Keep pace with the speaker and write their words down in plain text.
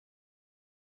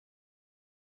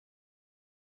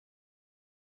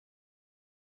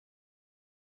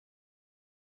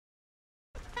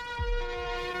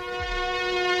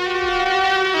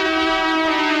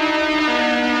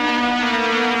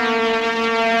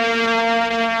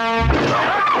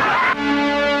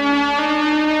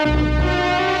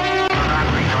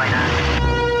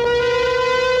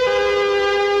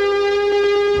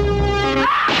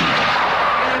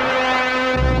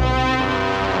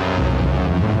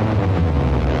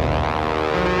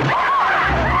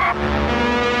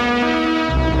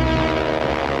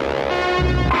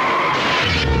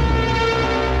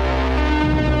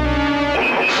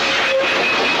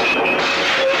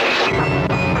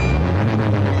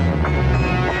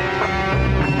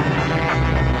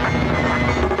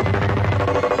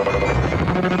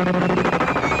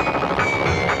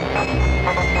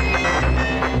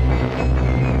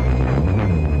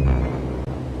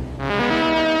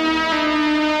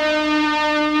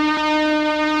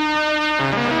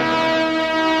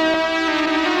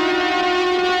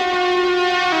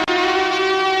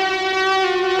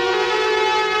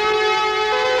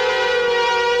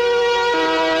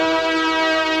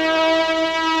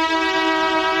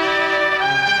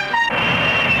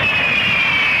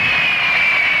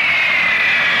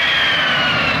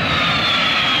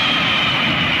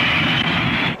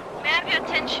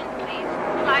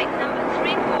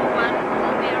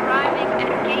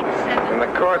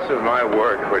course of my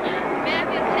work, which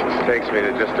takes me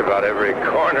to just about every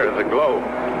corner of the globe,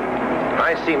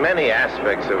 I see many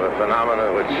aspects of a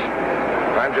phenomenon which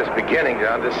I'm just beginning to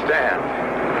understand.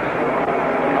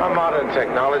 Our modern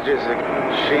technology has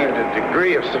achieved a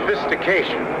degree of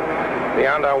sophistication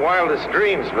beyond our wildest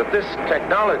dreams, but this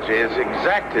technology has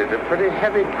exacted a pretty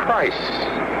heavy price.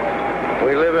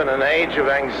 We live in an age of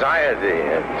anxiety,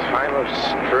 a time of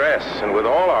stress, and with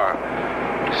all our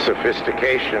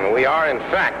sophistication, we are, in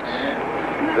fact,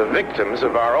 the victims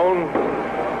of our own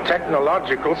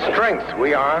technological strength.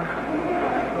 We are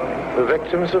the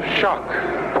victims of shock,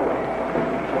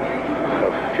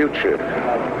 of future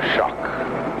shock.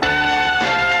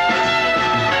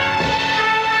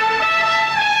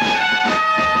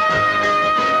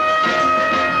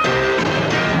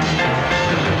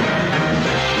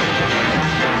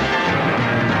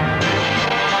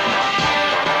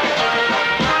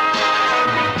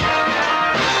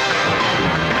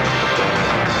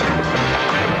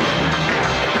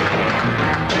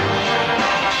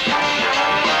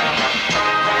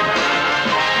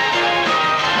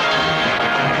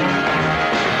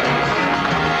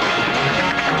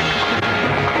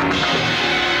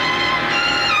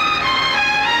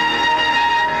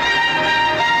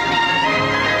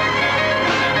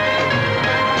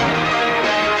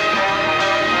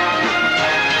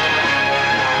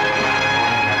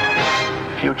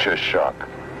 Future shock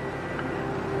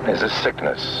is a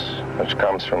sickness which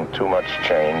comes from too much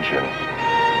change in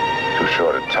too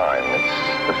short a time.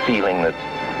 It's the feeling that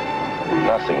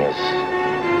nothing is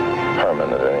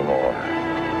permanent anymore.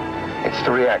 It's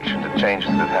the reaction to changes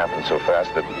that happen so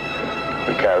fast that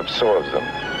we can't absorb them.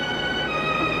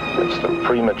 It's the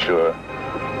premature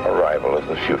arrival of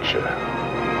the future.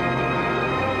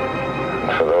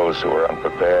 And for those who are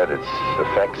unprepared, its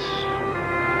effects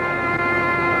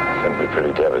can be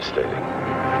pretty devastating.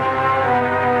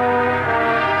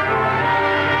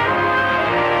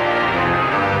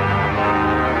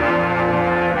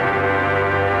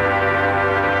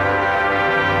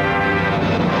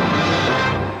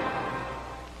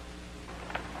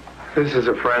 This is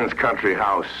a friend's country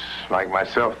house. Like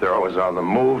myself, they're always on the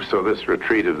move, so this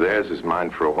retreat of theirs is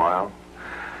mine for a while.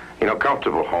 You know,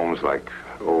 comfortable homes like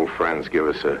old friends give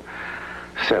us a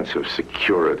sense of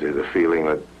security, the feeling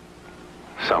that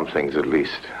some things at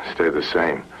least stay the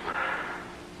same.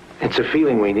 It's a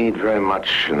feeling we need very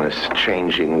much in this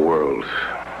changing world.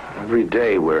 Every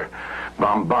day we're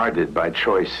bombarded by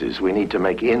choices. We need to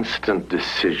make instant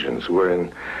decisions. We're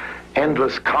in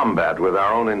endless combat with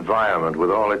our own environment,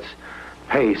 with all its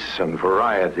pace and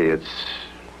variety, its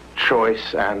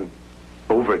choice and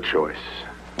over-choice.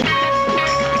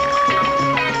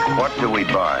 What do we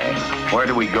buy? Where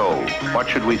do we go? What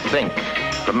should we think?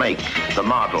 The make, the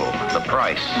model, the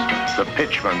price, the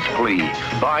pitchman's plea.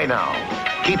 Buy now.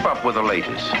 Keep up with the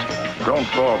latest. Don't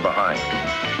fall behind.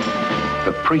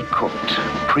 The pre-cooked,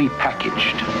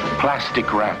 pre-packaged,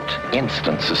 plastic-wrapped,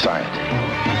 instant society.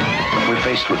 We're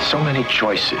faced with so many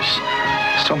choices,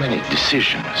 so many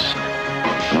decisions,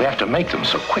 and we have to make them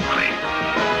so quickly.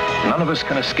 None of us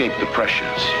can escape the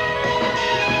pressures.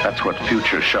 That's what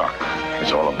future shock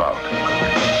is all about.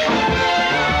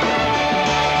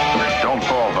 Don't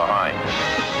fall behind.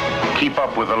 Keep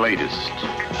up with the latest.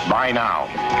 Buy now.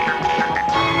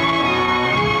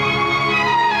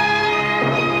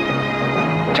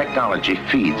 Technology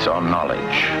feeds on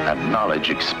knowledge, and knowledge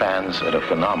expands at a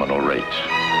phenomenal rate.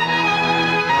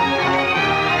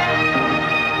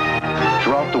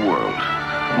 Throughout the world,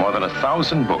 more than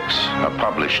 1,000 books are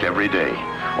published every day.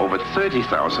 Over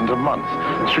 30,000 a month,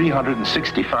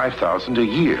 365,000 a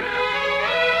year.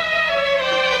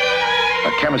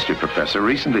 A chemistry professor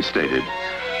recently stated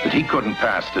that he couldn't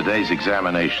pass today's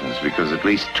examinations because at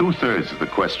least 2/3 of the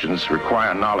questions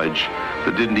require knowledge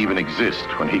that didn't even exist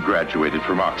when he graduated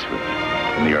from Oxford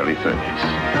in the early 30s.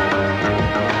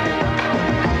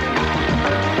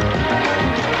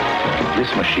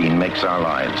 This machine makes our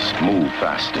lives move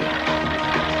faster.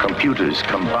 Computers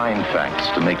combine facts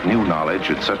to make new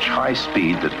knowledge at such high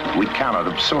speed that we cannot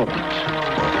absorb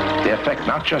it. They affect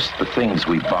not just the things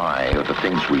we buy or the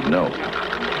things we know,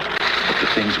 but the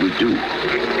things we do.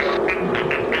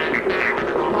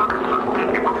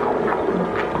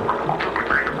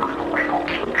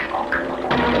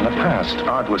 In the past,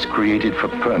 art was created for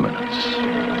permanence.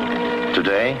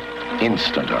 Today,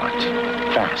 instant art,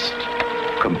 fast,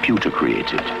 computer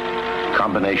created.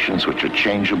 Combinations which are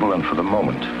changeable and for the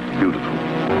moment, beautiful.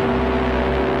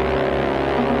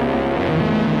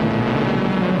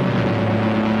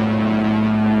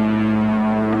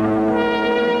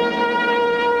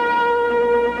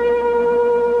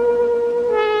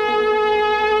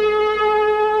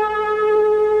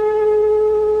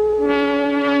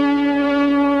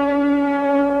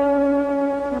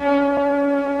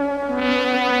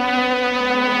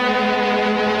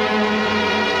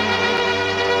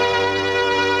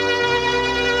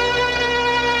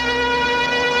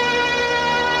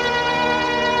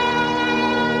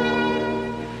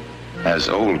 As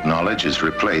old knowledge is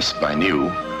replaced by new,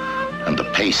 and the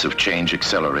pace of change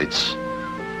accelerates,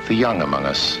 the young among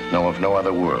us know of no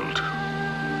other world.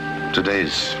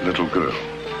 Today's little girl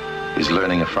is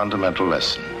learning a fundamental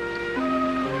lesson.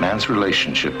 Man's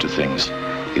relationship to things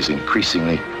is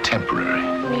increasingly temporary.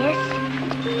 Miss,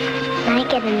 can I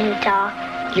get a new doll?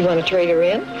 You want to trade her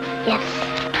in? Yes.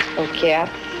 Okay, I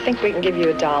think we can give you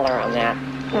 $1 on that.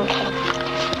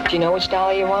 Okay. Do you know which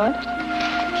doll you want?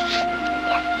 Yes.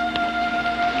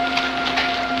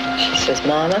 She says,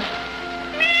 Mama.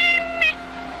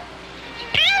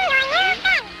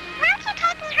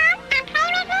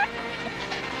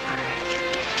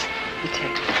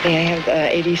 May I have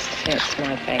 80 cents,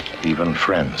 Mom? Thank you. Even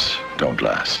friends don't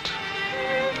last.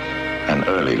 An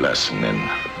early lesson in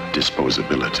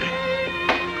disposability.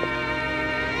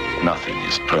 Nothing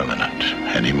is permanent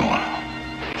anymore.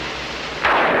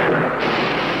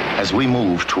 As we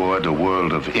move toward a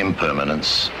world of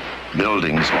impermanence,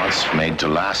 buildings once made to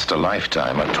last a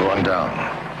lifetime are torn down.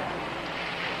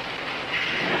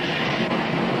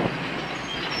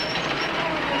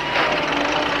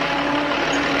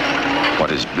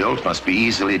 What is built must be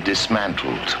easily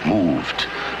dismantled, moved,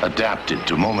 adapted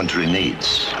to momentary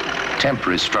needs.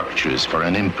 Temporary structures for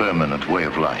an impermanent way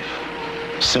of life.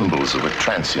 Symbols of a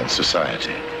transient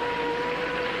society.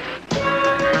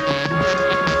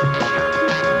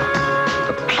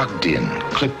 The plugged-in,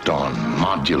 clipped-on,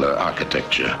 modular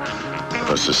architecture of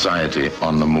a society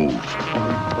on the move.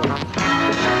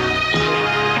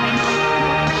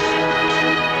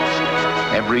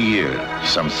 Every year,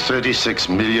 some 36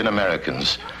 million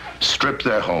Americans strip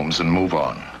their homes and move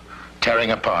on,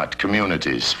 tearing apart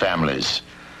communities, families,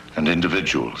 and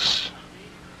individuals,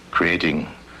 creating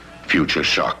future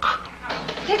shock.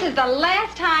 This is the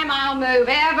last time I'll move,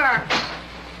 ever.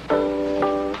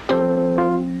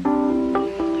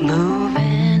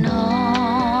 Moving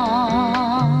on,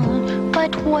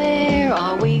 but where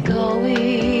are we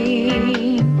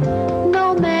going?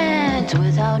 Nomads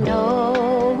without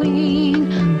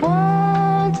knowing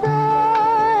what's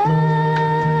ahead.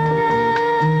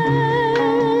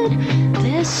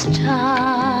 This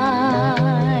time,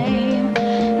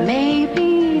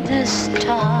 maybe this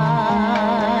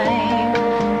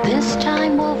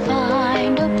time we'll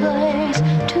find a place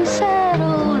to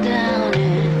settle down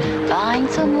and find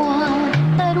someone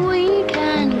that we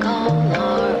can call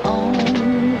our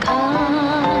own kind.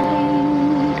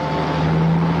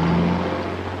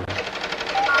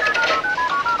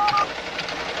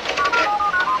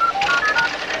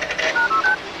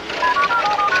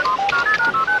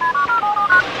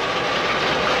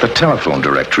 The telephone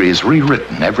directory is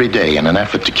rewritten every day in an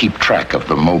effort to keep track of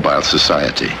the mobile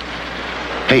society.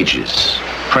 Pages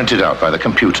printed out by the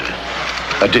computer.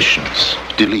 Additions,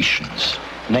 deletions,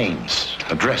 names,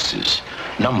 addresses,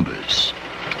 numbers.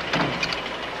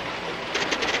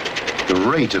 The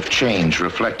rate of change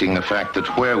reflecting the fact that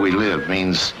where we live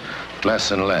means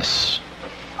less and less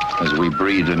as we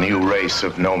breed a new race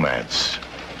of nomads.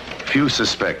 Few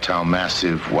suspect how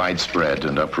massive, widespread,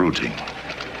 and uprooting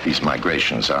these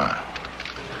migrations are.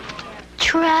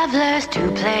 Travelers to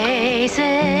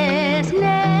places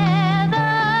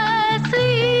never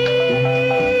seen.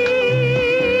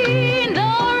 The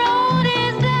road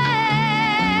is there.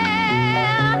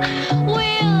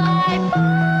 Will I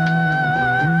find?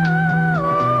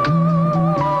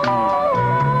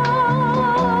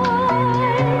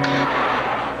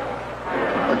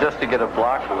 Or just to get a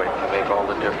block away can make all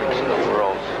the difference in the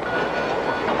world.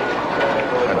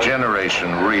 A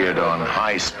generation reared on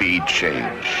high-speed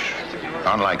change.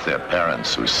 Unlike their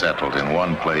parents who settled in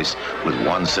one place with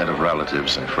one set of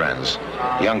relatives and friends,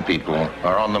 young people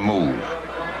are on the move.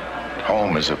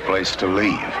 Home is a place to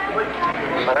leave.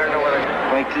 I don't know what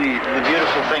Like the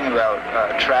beautiful thing about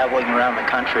traveling around the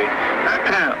country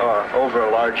over a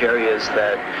large area is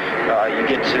that you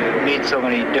get to meet so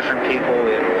many different people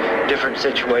in different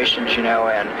situations, you know,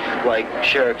 and like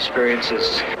share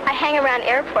experiences. I hang around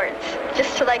airports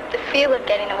just to like the feel of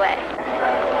getting away.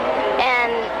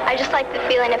 And I just like the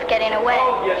feeling of getting away.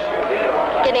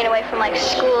 Getting away from like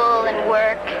school and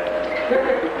work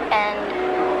and,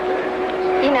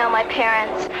 you know, my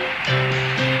parents.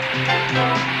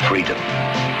 Freedom.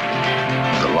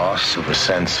 The loss of a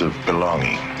sense of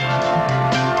belonging.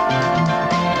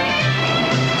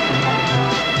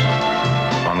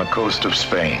 On the coast of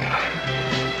Spain,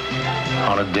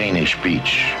 on a Danish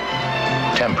beach,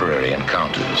 temporary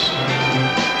encounters.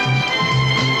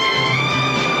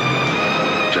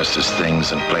 Just as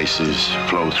things and places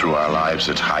flow through our lives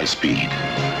at high speed,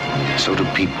 so do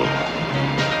people.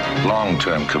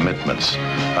 Long-term commitments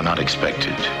are not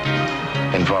expected.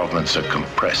 Involvements are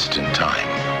compressed in time.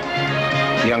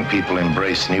 Young people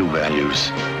embrace new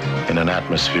values in an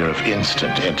atmosphere of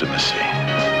instant intimacy.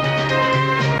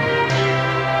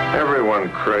 Everyone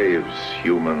craves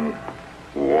human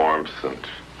warmth and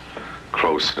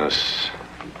closeness,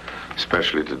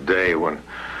 especially today when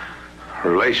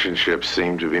relationships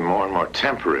seem to be more and more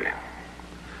temporary.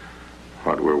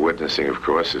 What we're witnessing, of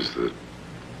course, is the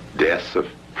death of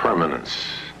permanence.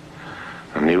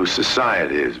 A new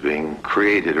society is being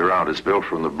created around us, built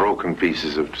from the broken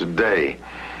pieces of today.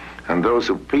 And those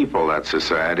who people that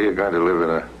society are going to live in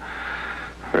a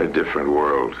very different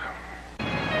world.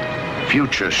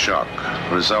 Future shock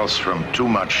results from too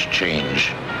much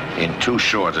change in too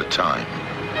short a time.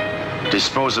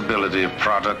 Disposability of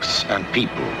products and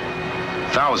people.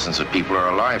 Thousands of people are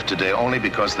alive today only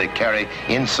because they carry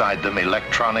inside them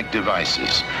electronic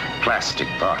devices, plastic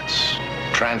parts,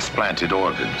 transplanted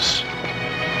organs.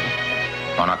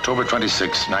 On October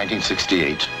 26,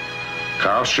 1968,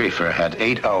 Carl Schaefer had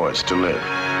 8 hours to live.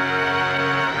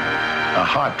 A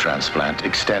heart transplant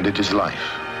extended his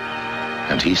life,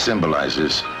 and he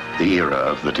symbolizes the era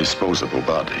of the disposable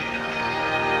body.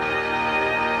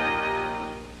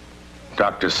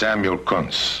 Dr. Samuel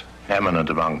Kuntz, eminent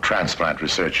among transplant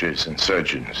researchers and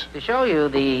surgeons. To show you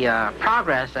the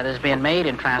progress that has been made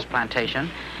in transplantation,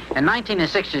 in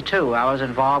 1962, I was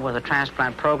involved with a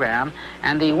transplant program,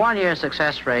 and the one-year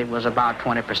success rate was about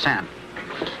 20%,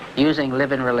 using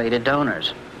living-related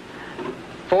donors.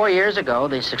 4 years ago,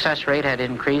 the success rate had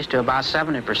increased to about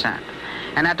 70%.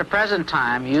 And at the present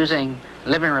time, using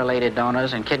living-related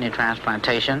donors and kidney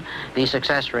transplantation, the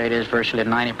success rate is virtually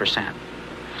 90%.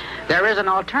 There is an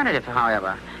alternative,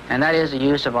 however, and that is the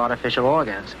use of artificial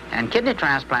organs. And kidney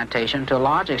transplantation, to a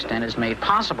large extent, is made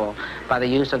possible by the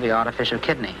use of the artificial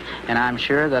kidney. And I'm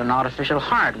sure that an artificial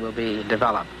heart will be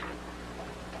developed.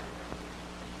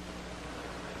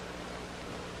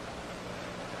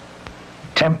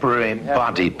 Temporary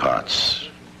body parts,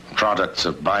 products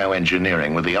of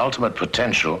bioengineering with the ultimate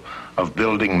potential of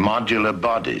building modular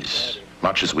bodies,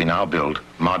 much as we now build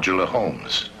modular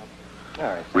homes.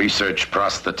 Research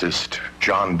prosthetist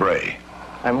John Bray.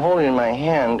 I'm holding in my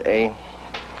hand a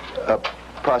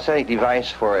prosthetic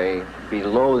device for a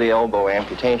below-the-elbow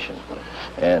amputation.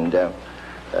 And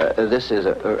this is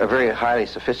a very highly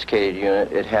sophisticated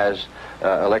unit. It has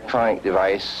electronic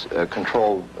device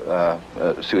controlled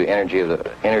through the energy of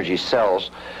the energy cells.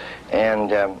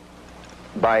 And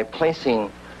by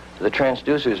placing the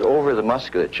transducers over the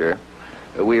musculature,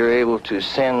 we are able to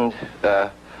send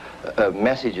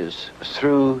messages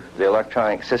through the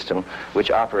electronic system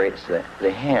which operates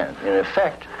the hand. In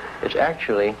effect, it's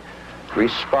actually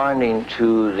responding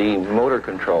to the motor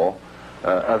control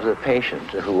of the patient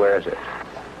who wears it.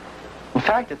 In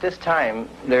fact, at this time,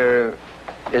 there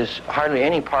is hardly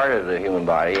any part of the human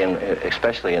body, and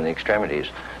especially in the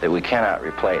extremities, that we cannot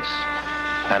replace.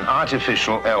 An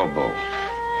artificial elbow.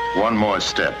 One more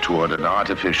step toward an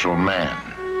artificial man.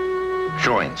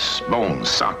 Joints, bones,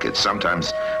 sockets,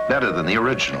 sometimes better than the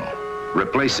original.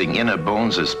 Replacing inner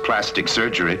bones as plastic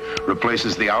surgery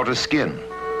replaces the outer skin.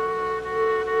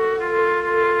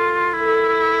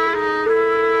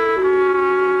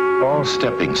 All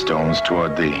stepping stones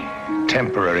toward the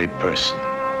temporary person.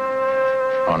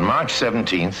 On March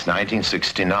 17th,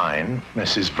 1969,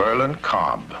 Mrs. Verlin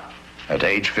Cobb, at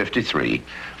age 53,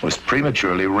 was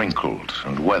prematurely wrinkled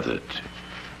and weathered.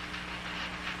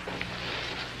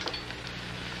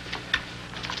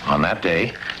 On that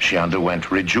day, she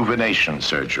underwent rejuvenation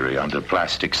surgery under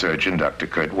plastic surgeon Dr.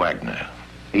 Kurt Wagner.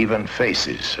 Even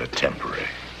faces are temporary.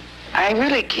 I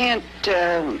really can't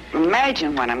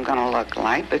imagine what I'm going to look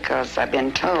like, because I've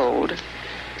been told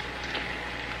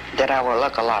that I will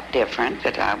look a lot different,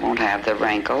 that I won't have the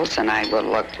wrinkles, and I will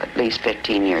look at least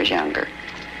 15 years younger.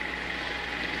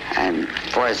 And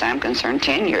as far as I'm concerned,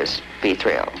 10 years, be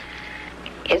thrilled.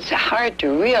 It's hard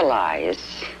to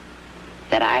realize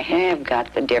that I have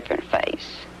got the different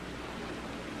face.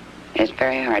 It's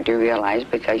very hard to realize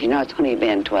because, you know, it's only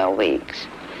been 12 weeks.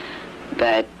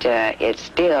 But it's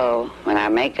still, when I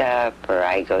make up or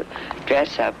I go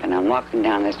dress up and I'm walking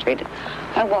down the street,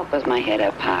 I walk with my head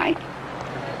up high.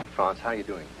 Franz, how are you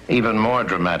doing? Even more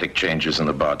dramatic changes in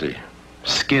the body.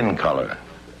 Skin color.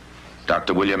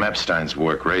 Dr. William Epstein's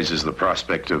work raises the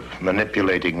prospect of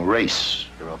manipulating race.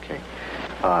 You're okay.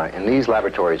 In these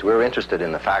laboratories, we're interested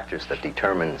in the factors that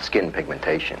determine skin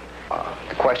pigmentation.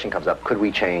 The question comes up, could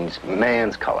we change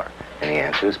man's color? And the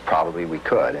answer is probably we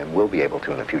could, and we'll be able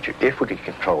to in the future. If we could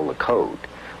control the code,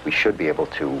 we should be able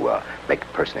to make a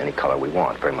person any color we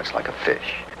want, very much like a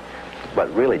fish.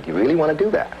 But really, do you really want to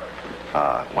do that?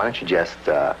 Why don't you just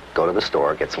go to the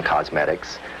store, get some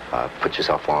cosmetics, put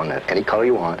yourself on any color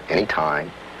you want, any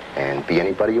time, and be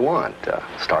anybody you want.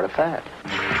 Start a fad.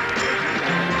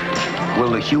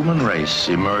 Will the human race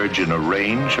emerge in a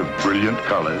range of brilliant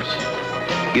colors?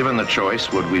 Given the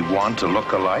choice, would we want to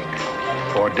look alike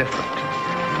or different?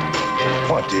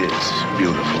 What is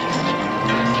beautiful?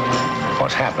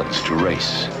 What happens to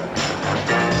race?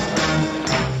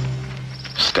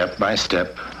 Step by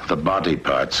step, the body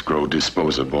parts grow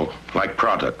disposable, like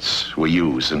products we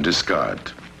use and discard.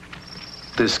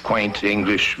 This quaint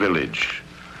English village,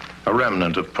 a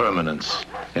remnant of permanence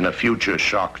in a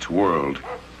future-shocked world,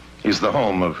 is the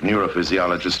home of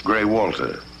neurophysiologist Gray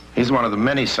Walter. He's one of the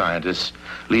many scientists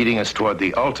leading us toward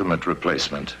the ultimate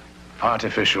replacement,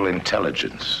 artificial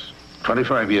intelligence.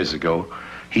 25 years ago,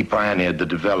 he pioneered the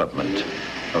development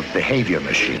of behavior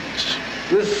machines.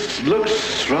 This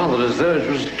looks rather as though it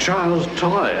was a child's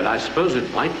toy, and I suppose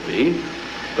it might be,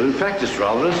 but in fact it's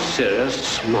rather a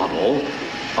serious model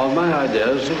of my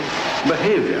ideas of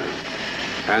behavior.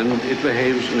 And it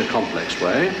behaves in a complex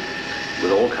way,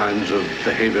 with all kinds of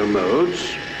behavior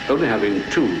modes, only having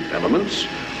 2 elements,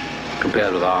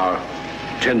 compared with our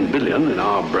 10 billion in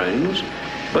our brains,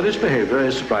 but its behavior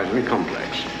is surprisingly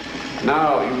complex.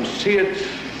 Now, you see it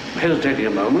hesitating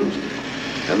a moment,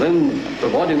 and then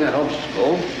avoiding that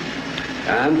obstacle,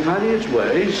 and finding its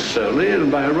way slowly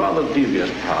and by a rather devious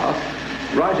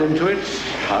path, right into its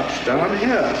hutch down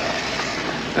here.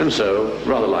 And so,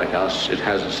 rather like us, it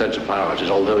has a sense of priorities,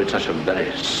 although it's such a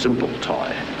very simple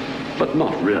toy, but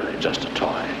not really just a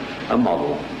toy, a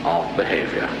model of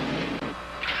behavior.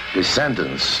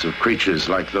 Descendants of creatures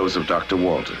like those of Dr.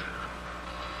 Walter.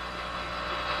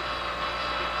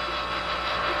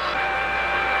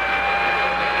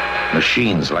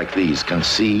 Machines like these can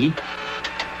see,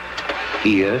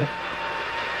 hear,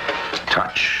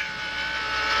 touch,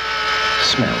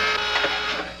 smell.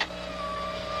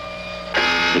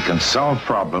 They can solve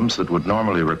problems that would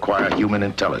normally require human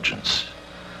intelligence.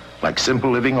 Like simple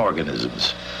living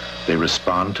organisms, they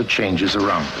respond to changes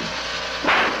around them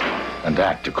and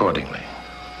act accordingly.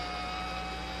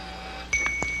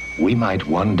 We might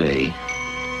one day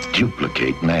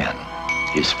duplicate man,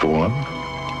 his form,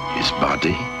 his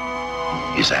body,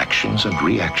 his actions and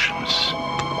reactions,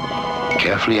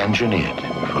 carefully engineered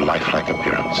for lifelike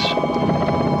appearance.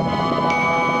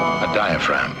 A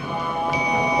diaphragm,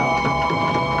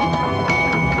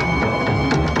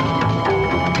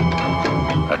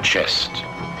 a chest,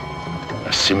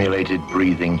 a simulated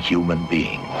breathing human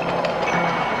being.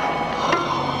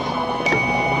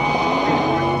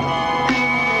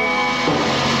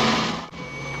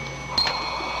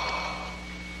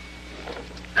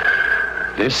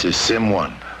 This is Sim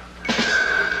 1,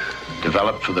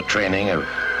 developed for the training of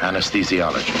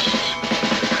anesthesiologists.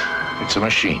 It's a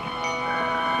machine,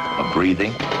 a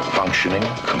breathing, functioning,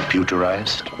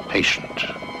 computerized patient.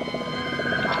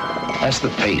 As the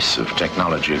pace of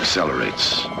technology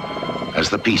accelerates, as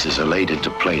the pieces are laid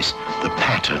into place, the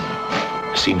pattern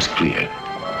seems clear.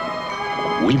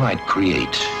 We might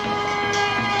create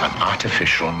an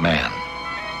artificial man.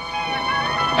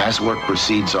 As work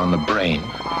proceeds on the brain,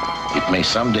 it may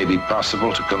someday be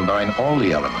possible to combine all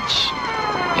the elements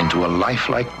into a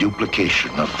lifelike duplication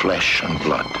of flesh and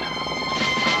blood.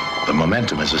 The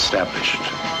momentum is established,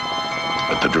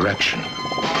 but the direction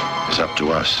is up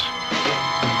to us.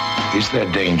 Is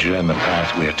there danger in the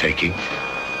path we are taking?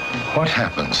 What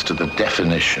happens to the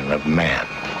definition of man?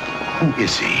 Who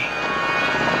is he?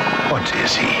 What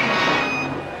is he?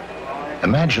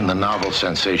 Imagine the novel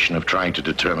sensation of trying to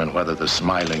determine whether the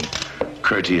smiling,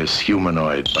 courteous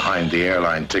humanoid behind the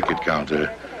airline ticket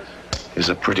counter is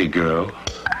a pretty girl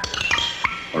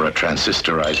or a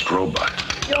transistorized robot.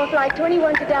 Your flight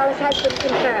 21 to Dallas has been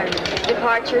confirmed.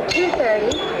 Departure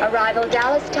 2:30, arrival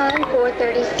Dallas time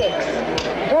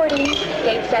 4:36. Boarding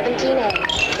gate 17A.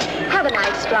 Have a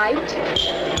nice flight.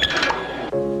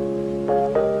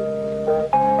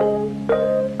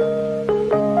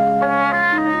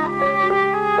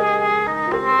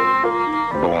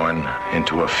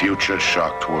 Into a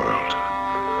future-shocked world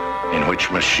in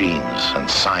which machines and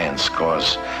science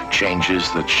cause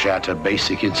changes that shatter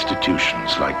basic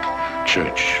institutions like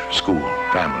church, school,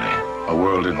 family. A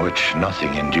world in which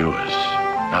nothing endures,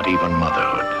 not even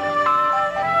motherhood.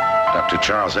 Dr.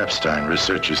 Charles Epstein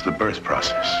researches the birth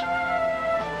process.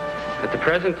 At the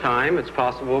present time, it's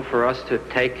possible for us to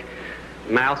take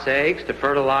mouse eggs, to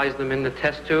fertilize them in the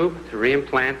test tube, to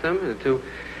reimplant them, and to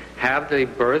have the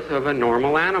birth of a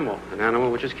normal animal, an animal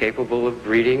which is capable of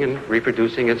breeding and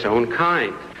reproducing its own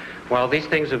kind. While these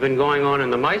things have been going on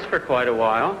in the mice for quite a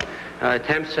while,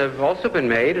 attempts have also been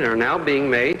made and are now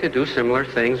being made to do similar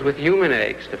things with human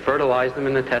eggs, to fertilize them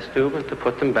in the test tube and to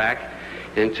put them back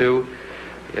into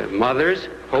mothers,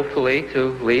 hopefully,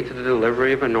 to lead to the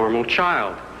delivery of a normal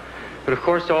child. But of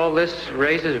course, all this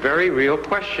raises very real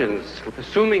questions.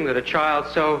 Assuming that a child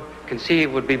so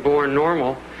conceived would be born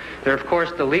normal, there are, of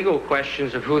course, the legal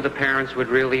questions of who the parents would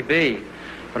really be.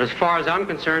 But as far as I'm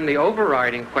concerned, the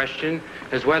overriding question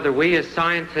is whether we as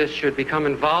scientists should become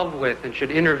involved with and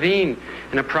should intervene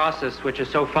in a process which is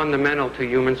so fundamental to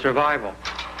human survival.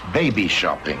 Baby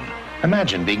shopping.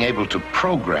 Imagine being able to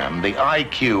program the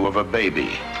IQ of a baby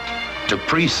to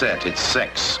preset its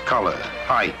sex, color,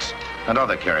 height, and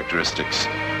other characteristics.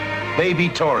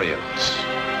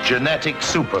 Babytoriums, genetic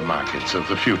supermarkets of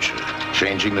the future,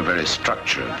 changing the very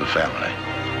structure of the family.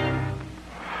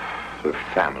 The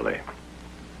family.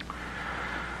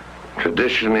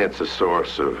 Traditionally, it's a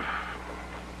source of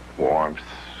warmth,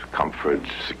 comfort,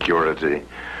 security,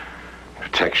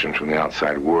 protection from the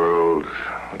outside world.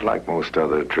 But like most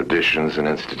other traditions and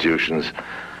institutions,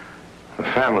 the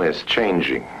family is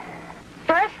changing.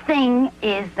 First thing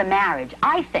is the marriage,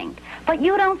 I think. But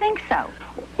you don't think so.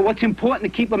 What's important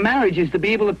to keep a marriage is to be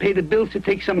able to pay the bills to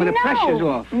take some of the pressures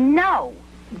off. No.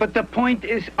 But the point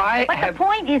is, the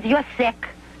point is you're sick.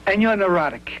 And you're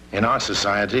neurotic. In our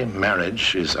society,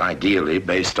 marriage is ideally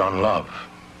based on love.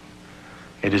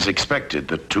 It is expected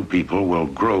that two people will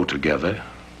grow together,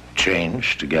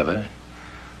 change together,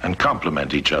 and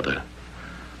complement each other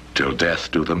till death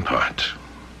do them part.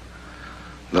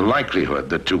 The likelihood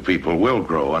that two people will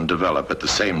grow and develop at the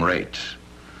same rate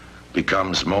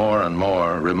becomes more and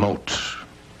more remote,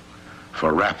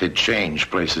 for rapid change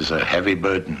places a heavy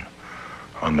burden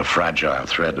on the fragile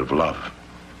thread of love.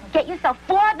 Get yourself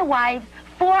 4 other wives,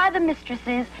 4 other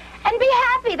mistresses, and be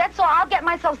happy. That's all. I'll get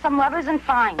myself some lovers and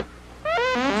fine.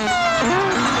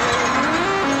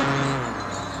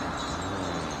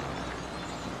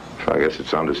 So I guess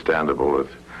it's understandable that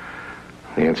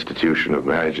the institution of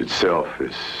marriage itself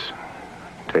is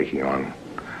taking on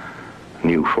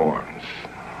new forms.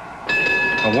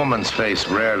 A woman's face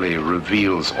rarely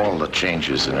reveals all the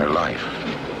changes in her life.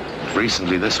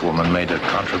 Recently, this woman made a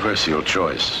controversial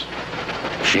choice.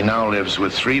 She now lives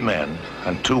with 3 men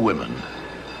and 2 women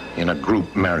in a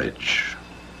group marriage.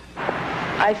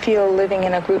 I feel living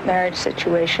in a group marriage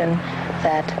situation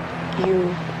that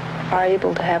you are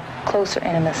able to have closer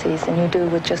intimacies than you do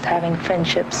with just having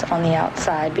friendships on the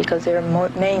outside, because they're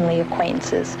mainly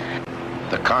acquaintances.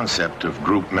 The concept of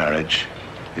group marriage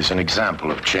is an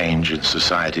example of change in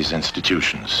society's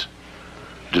institutions.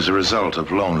 It is a result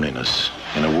of loneliness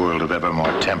in a world of ever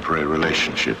more temporary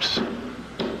relationships.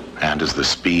 And as the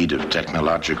speed of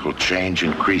technological change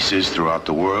increases throughout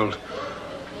the world,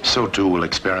 so too will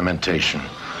experimentation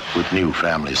with new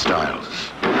family styles.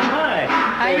 Hi.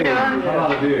 How you doing?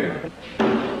 How do you?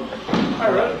 Hi,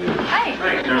 Ruth. Hi.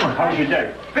 How was your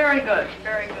day? Very good.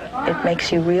 Very good. It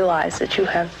makes you realize that you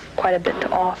have quite a bit to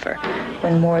offer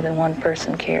when more than one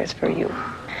person cares for you.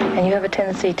 And you have a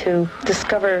tendency to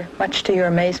discover, much to your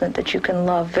amazement, that you can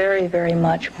love very, very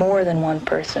much more than one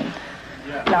person.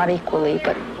 Not equally,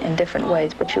 but in different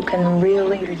ways. But you can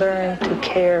really learn to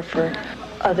care for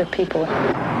other people.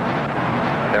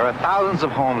 There are thousands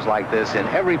of homes like this in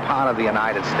every part of the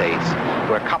United States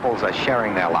where couples are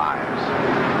sharing their lives.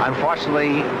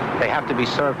 Unfortunately, they have to be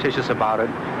surreptitious about it.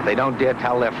 They don't dare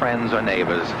tell their friends or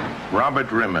neighbors.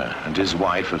 Robert Rimmer and his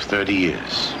wife of 30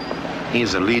 years. He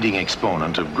is a leading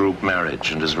exponent of group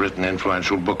marriage and has written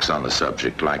influential books on the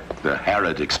subject, like The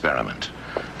Narrated Experiment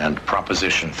and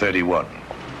Proposition 31.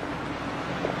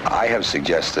 I have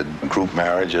suggested group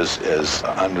marriages is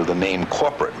under the name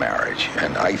corporate marriage,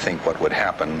 and I think what would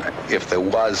happen if there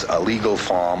was a legal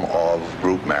form of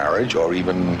group marriage or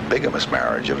even bigamous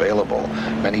marriage available,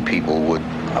 many people would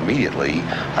immediately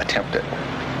attempt it.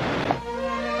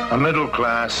 A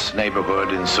middle-class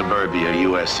neighborhood in suburbia,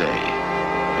 USA.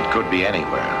 It could be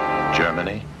anywhere.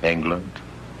 Germany, England,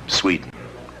 Sweden.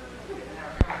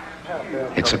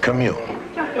 It's a commune.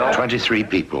 23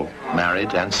 people,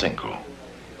 married and single.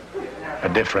 A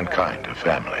different kind of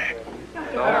family.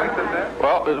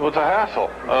 Well, it was a hassle.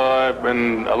 I've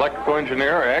been electrical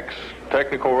engineer,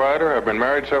 ex-technical writer. I've been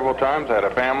married several times, had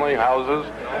a family,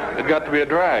 houses. It got to be a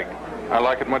drag. I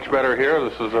like it much better here.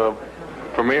 This is,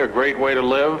 for me, a great way to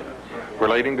live,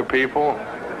 relating to people.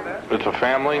 It's a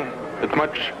family. It's a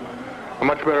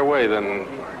much better way than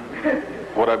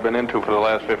what I've been into for the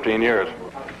last 15 years.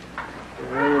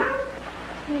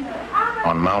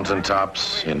 On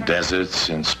mountaintops, in deserts,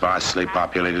 in sparsely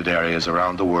populated areas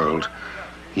around the world,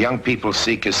 young people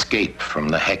seek escape from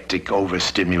the hectic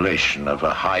overstimulation of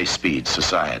a high-speed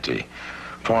society,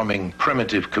 forming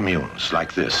primitive communes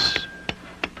like this.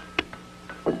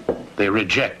 They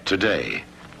reject today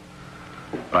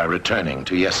by returning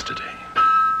to yesterday.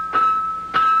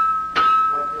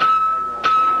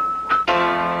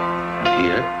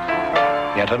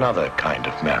 yet another kind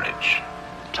of marriage.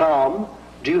 Tom,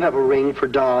 do you have a ring for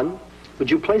Don? Would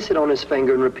you place it on his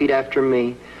finger and repeat after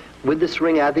me? With this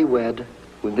ring I thee wed.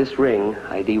 With this ring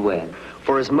I thee wed.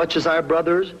 For as much as our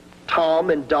brothers, Tom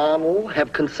and Donald,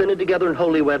 have consented together in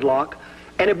holy wedlock,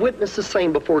 and have witnessed the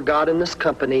same before God in this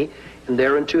company, and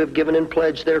thereunto have given and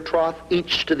pledged their troth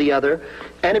each to the other,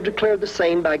 and have declared the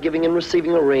same by giving and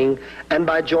receiving a ring, and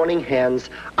by joining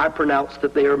hands, I pronounce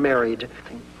that they are married.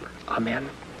 Amen.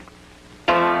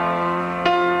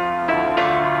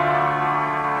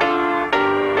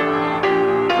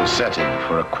 The setting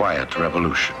for a quiet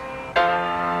revolution.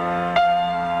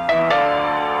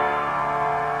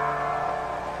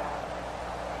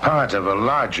 Part of a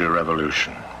larger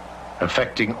revolution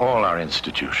affecting all our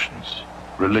institutions.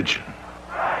 Religion.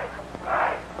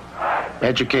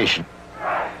 Education.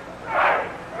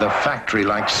 The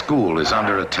factory-like school is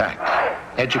under attack.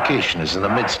 Education is in the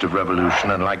midst of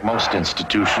revolution, and like most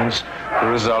institutions, the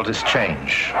result is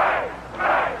change.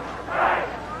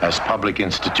 As public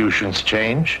institutions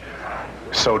change,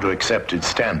 so do accepted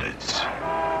standards.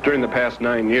 During the past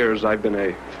 9 years, I've been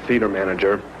a theater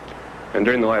manager, and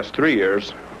during the last 3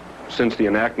 years, since the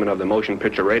enactment of the motion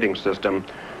picture rating system,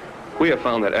 we have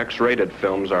found that X-rated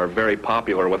films are very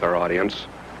popular with our audience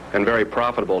and very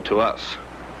profitable to us.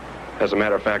 As a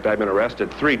matter of fact, I've been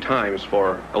arrested 3 times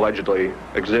for allegedly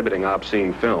exhibiting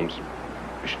obscene films.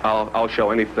 I'll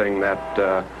show anything that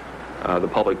the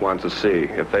public wants to see.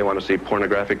 If they want to see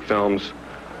pornographic films,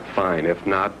 fine. If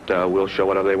not, we'll show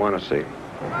whatever they want to see.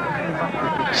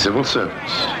 Civil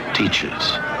servants,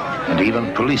 teachers, and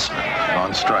even policemen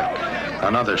on strike.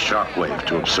 Another shockwave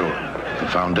to absorb. The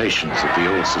foundations of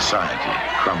the old society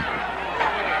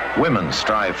crumble. Women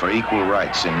strive for equal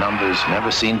rights in numbers never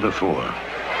seen before.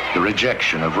 The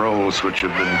rejection of roles which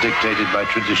have been dictated by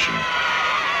tradition.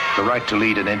 The right to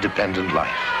lead an independent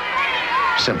life.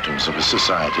 Symptoms of a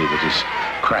society that is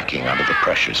cracking under the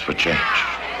pressures for change.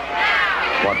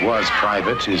 What was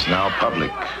private is now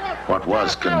public. What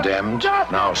was condemned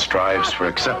now strives for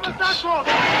acceptance.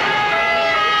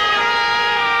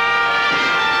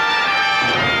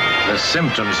 The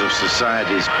symptoms of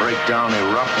society's breakdown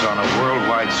erupt on a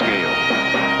worldwide scale.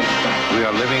 We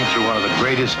are living through one of the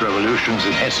greatest revolutions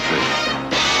in history,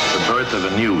 the birth of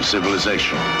a new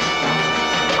civilization.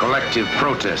 Collective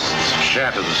protests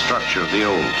shatter the structure of the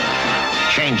old.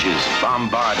 Changes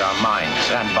bombard our minds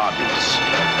and bodies.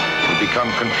 We become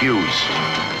confused,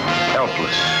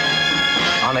 helpless,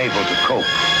 unable to cope.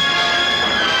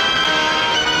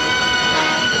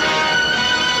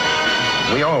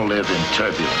 We all live in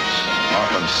turbulence,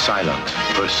 often silent,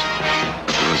 personal.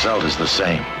 The result is the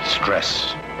same,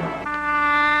 stress.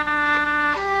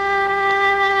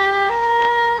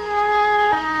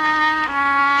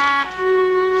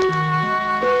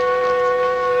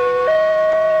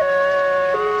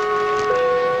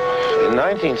 In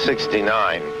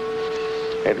 1969,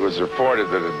 it was reported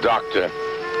that a Dr.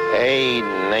 A.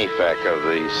 Nafek of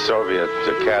the Soviet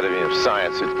Academy of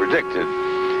Science had predicted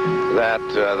that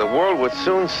the world would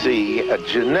soon see a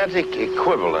genetic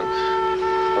equivalent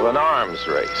of an arms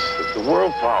race, that the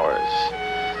world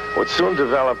powers would soon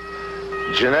develop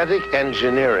genetic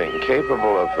engineering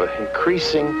capable of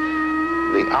increasing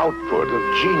the output of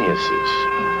geniuses.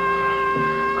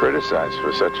 Criticized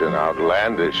for such an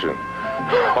outlandish and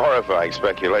horrifying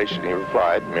speculation, he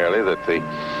replied merely that the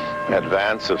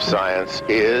advance of science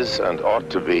is and ought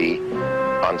to be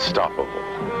unstoppable.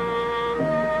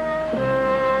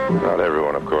 Not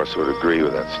everyone, of course, would agree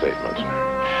with that statement.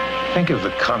 Think of the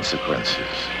consequences.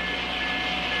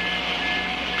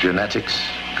 Genetics,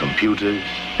 computers,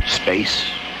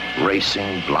 space,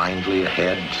 racing blindly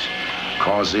ahead,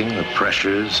 causing the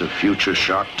pressures of future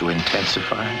shock to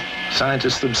intensify.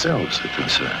 Scientists themselves are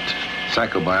concerned.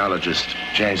 Psychobiologist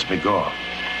James McGaw.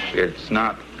 It's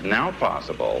not now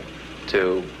possible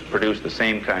to produce the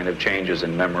same kind of changes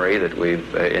in memory that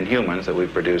we've, in humans, that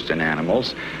we've produced in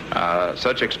animals.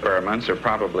 Such experiments are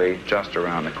probably just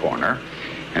around the corner.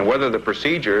 And whether the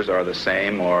procedures are the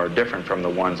same or different from the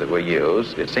ones that we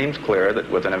use, it seems clear that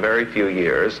within a very few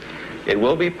years, it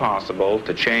will be possible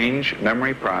to change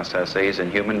memory processes in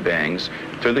human beings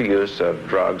through the use of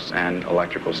drugs and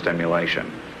electrical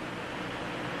stimulation.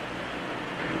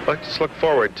 Let's look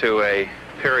forward to a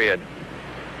period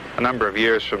a number of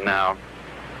years from now,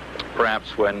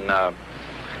 perhaps when a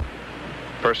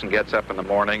person gets up in the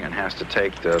morning and has to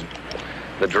take the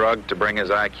drug to bring his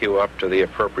IQ up to the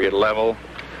appropriate level,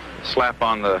 slap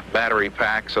on the battery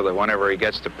pack so that whenever he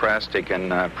gets depressed, he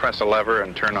can press a lever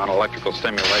and turn on electrical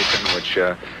stimulation, which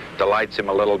delights him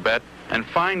a little bit, and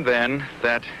find then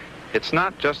that it's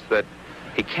not just that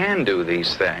he can do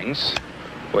these things,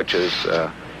 which is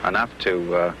enough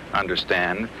to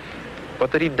understand,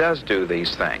 but that he does do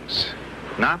these things.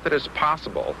 Not that it's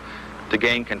possible to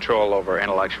gain control over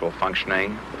intellectual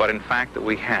functioning, but in fact that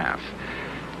we have.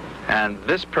 And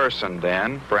this person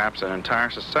then, perhaps an entire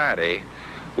society,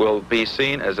 will be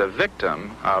seen as a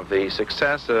victim of the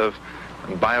success of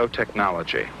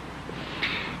biotechnology.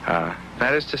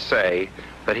 That is to say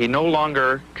that he no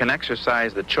longer can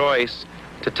exercise the choice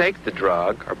to take the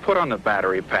drug or put on the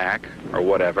battery pack or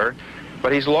whatever,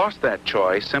 but he's lost that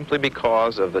choice simply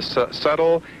because of the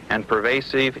subtle and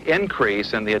pervasive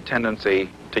increase in the tendency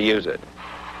to use it.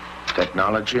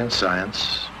 Technology and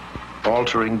science,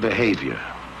 altering behavior,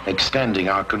 extending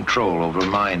our control over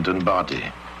mind and body.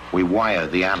 We wire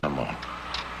the animal,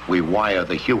 we wire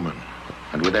the human,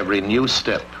 and with every new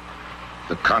step,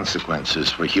 the consequences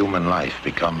for human life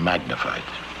become magnified.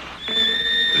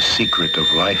 The secret of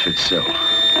life itself,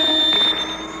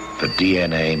 the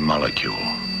DNA molecule.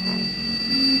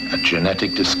 A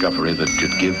genetic discovery that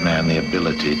could give man the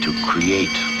ability to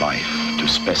create life to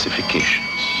specifications.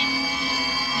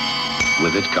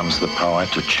 With it comes the power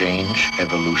to change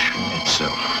evolution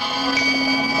itself.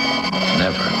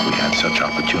 Never have we had such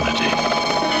opportunity,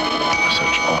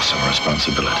 such awesome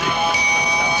responsibility.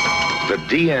 The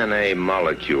DNA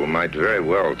molecule might very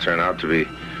well turn out to be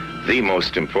the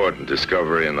most important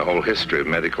discovery in the whole history of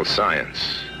medical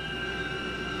science.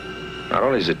 Not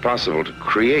only is it possible to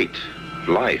create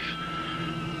life,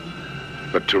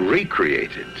 but to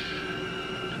recreate it.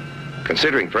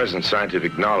 Considering present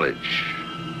scientific knowledge,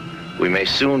 we may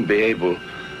soon be able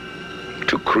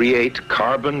to create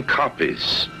carbon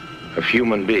copies of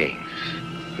human beings.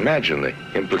 Imagine the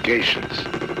implications.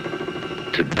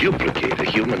 To duplicate a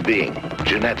human being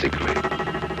genetically,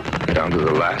 down to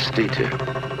the last detail.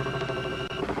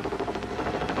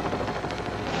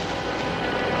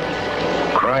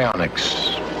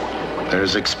 Cryonics. There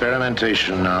is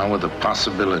experimentation now with the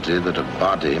possibility that a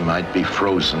body might be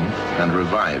frozen and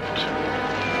revived.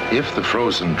 If the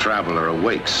frozen traveler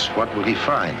awakes, what will he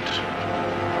find?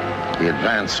 The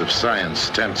advance of science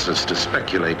tempts us to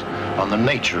speculate on the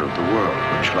nature of the world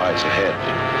which lies ahead.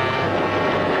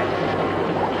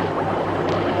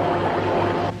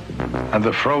 And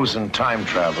the frozen time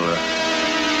traveler,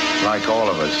 like all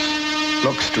of us,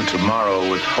 looks to tomorrow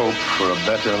with hope for a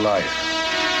better life,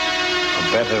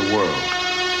 a better world.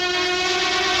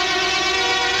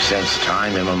 Since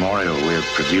time immemorial, we have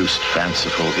produced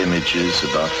fanciful images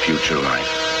about future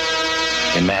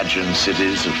life. Imagined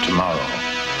cities of tomorrow,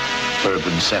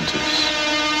 urban centers,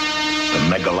 the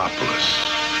megalopolis,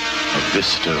 a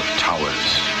vista of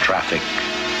towers, traffic,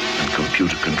 and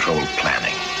computer-controlled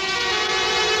planning.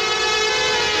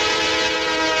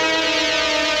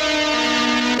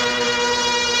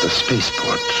 The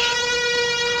spaceport,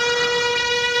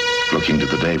 looking to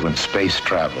the day when space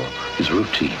travel is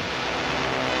routine,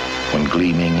 when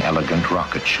gleaming, elegant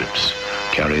rocket ships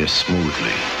carry us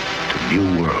smoothly to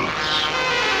new worlds.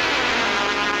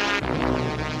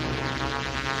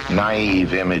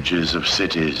 Naive images of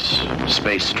cities,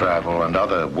 space travel, and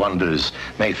other wonders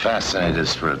may fascinate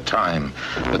us for a time,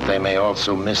 but they may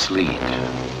also mislead.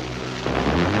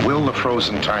 Will the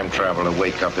frozen time traveler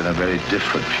wake up in a very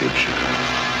different future?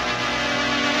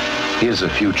 Is a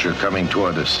future coming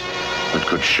toward us that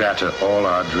could shatter all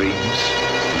our dreams?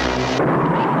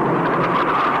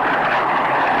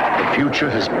 The future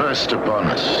has burst upon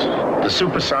us. The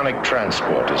supersonic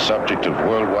transport is subject of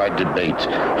worldwide debate,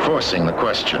 forcing the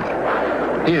question,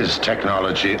 is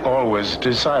technology always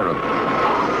desirable?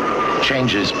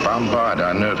 Changes bombard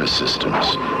our nervous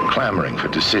systems, clamoring for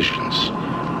decisions.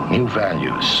 New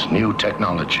values, new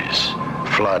technologies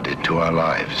flood into our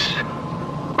lives.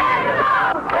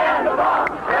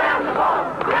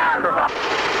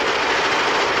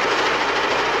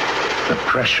 The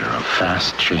pressure of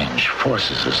fast change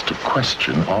forces us to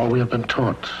question all we have been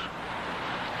taught.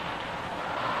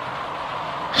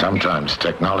 Sometimes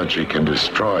technology can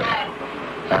destroy.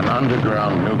 An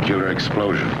underground nuclear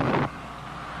explosion.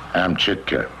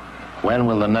 Amchitka, when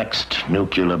will the next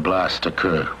nuclear blast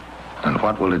occur? And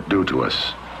what will it do to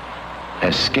us?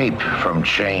 Escape from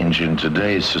change in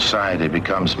today's society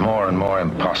becomes more and more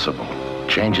impossible.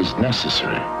 Change is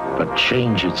necessary, but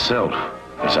change itself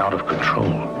is out of control.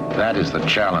 That is the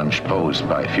challenge posed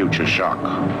by Future Shock.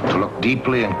 To look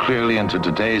deeply and clearly into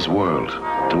today's world,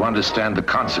 to understand the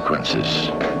consequences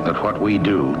that what we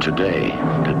do today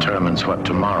determines what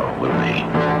tomorrow will be.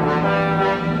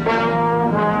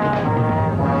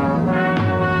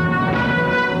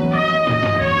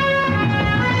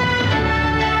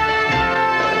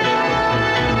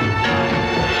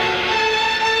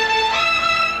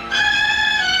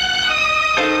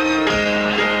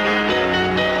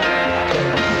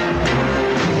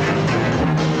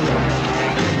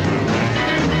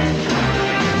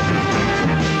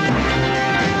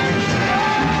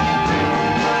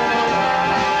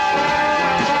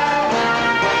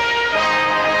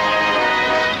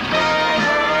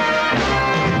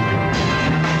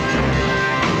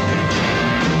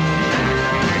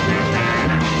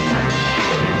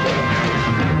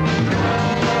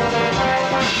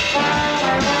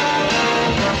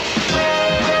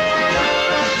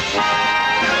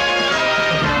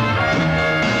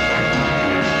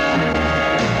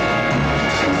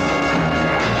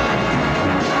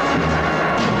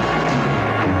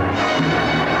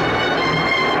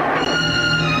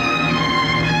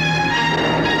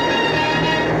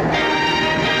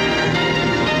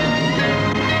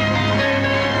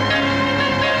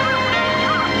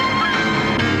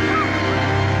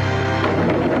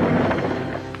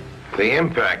 The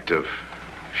impact of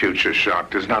future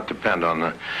shock does not depend on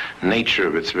the nature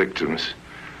of its victims.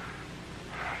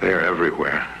 They are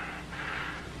everywhere.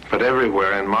 But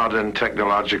everywhere in modern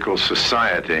technological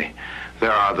society,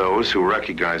 there are those who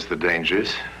recognize the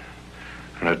dangers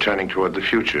and are turning toward the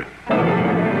future.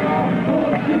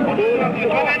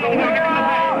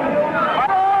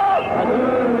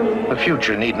 The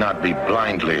future need not be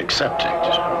blindly accepted.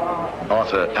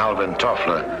 Author Alvin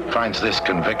Toffler finds this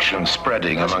conviction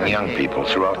spreading among young people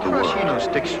throughout the world.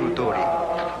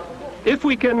 If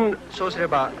we can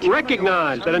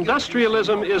recognize that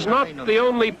industrialism is not the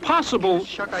only possible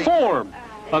form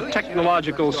of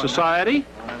technological society,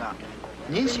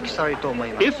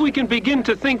 if we can begin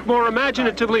to think more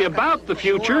imaginatively about the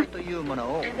future,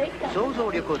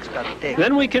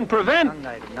 then we can prevent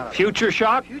future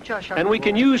shock, and we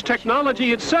can use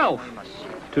technology itself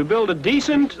to build a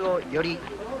decent,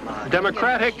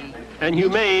 democratic, and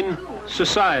humane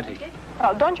society.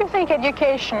 Don't you think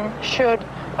education should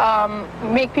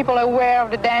make people aware of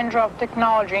the danger of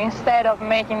technology instead of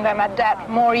making them adapt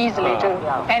more easily to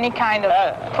any kind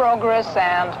of progress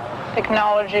and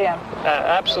technology?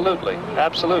 Absolutely,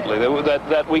 absolutely.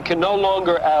 That we can no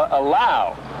longer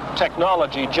allow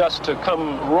technology just to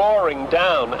come roaring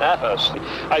down at us.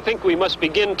 I think we must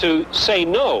begin to say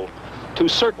no to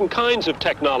certain kinds of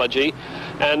technology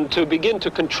and to begin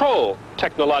to control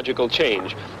technological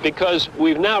change, because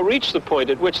we've now reached the point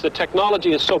at which the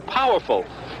technology is so powerful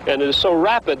and it is so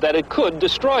rapid that it could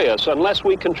destroy us unless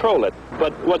we control it.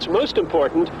 But what's most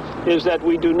important is that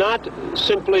we do not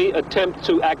simply attempt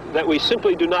to that we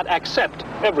simply do not accept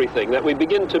everything, that we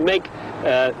begin to make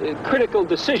critical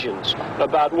decisions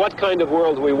about what kind of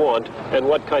world we want and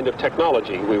what kind of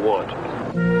technology we want.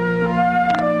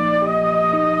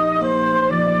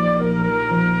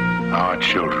 Our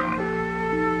children.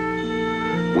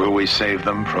 Will we save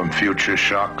them from future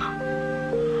shock?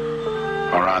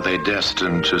 Or are they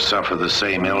destined to suffer the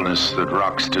same illness that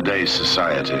rocks today's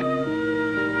society?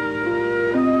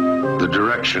 The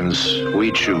directions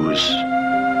we choose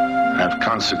have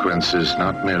consequences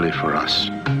not merely for us.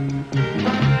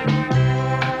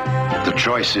 The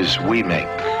choices we make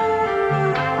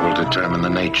will determine the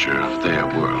nature of their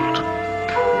world.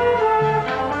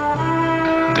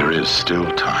 There is still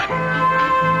time.